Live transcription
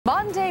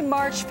Monday,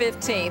 March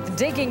 15th,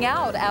 digging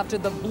out after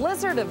the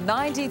blizzard of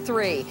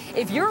 '93.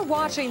 If you're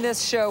watching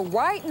this show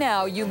right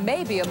now, you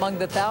may be among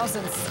the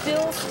thousands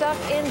still stuck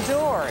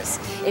indoors.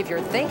 If you're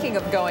thinking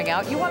of going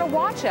out, you want to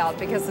watch out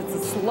because it's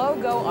a slow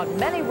go on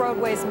many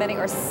roadways. Many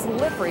are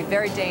slippery,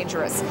 very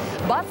dangerous.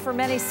 But for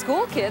many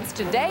school kids,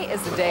 today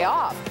is a day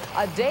off,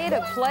 a day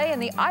to play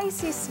in the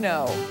icy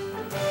snow.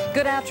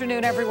 Good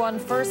afternoon, everyone.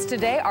 First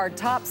today, our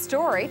top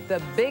story,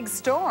 the big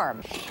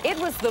storm. It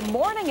was the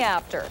morning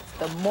after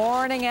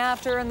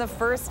and the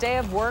first day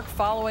of work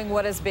following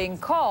what is being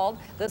called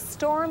the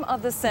storm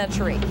of the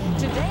century.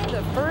 Today,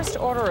 the first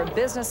order of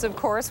business, of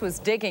course, was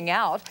digging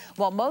out.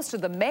 While most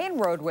of the main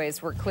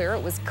roadways were clear,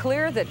 it was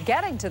clear that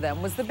getting to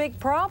them was the big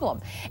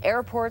problem.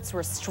 Airports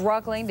were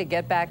struggling to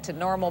get back to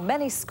normal.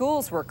 Many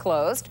schools were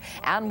closed.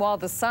 And while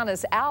the sun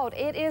is out,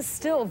 it is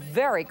still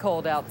very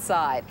cold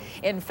outside.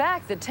 In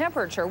fact, the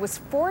temperature was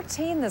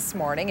 14 this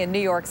morning in New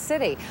York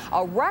City,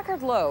 a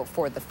record low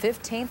for the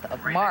 15th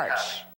of March.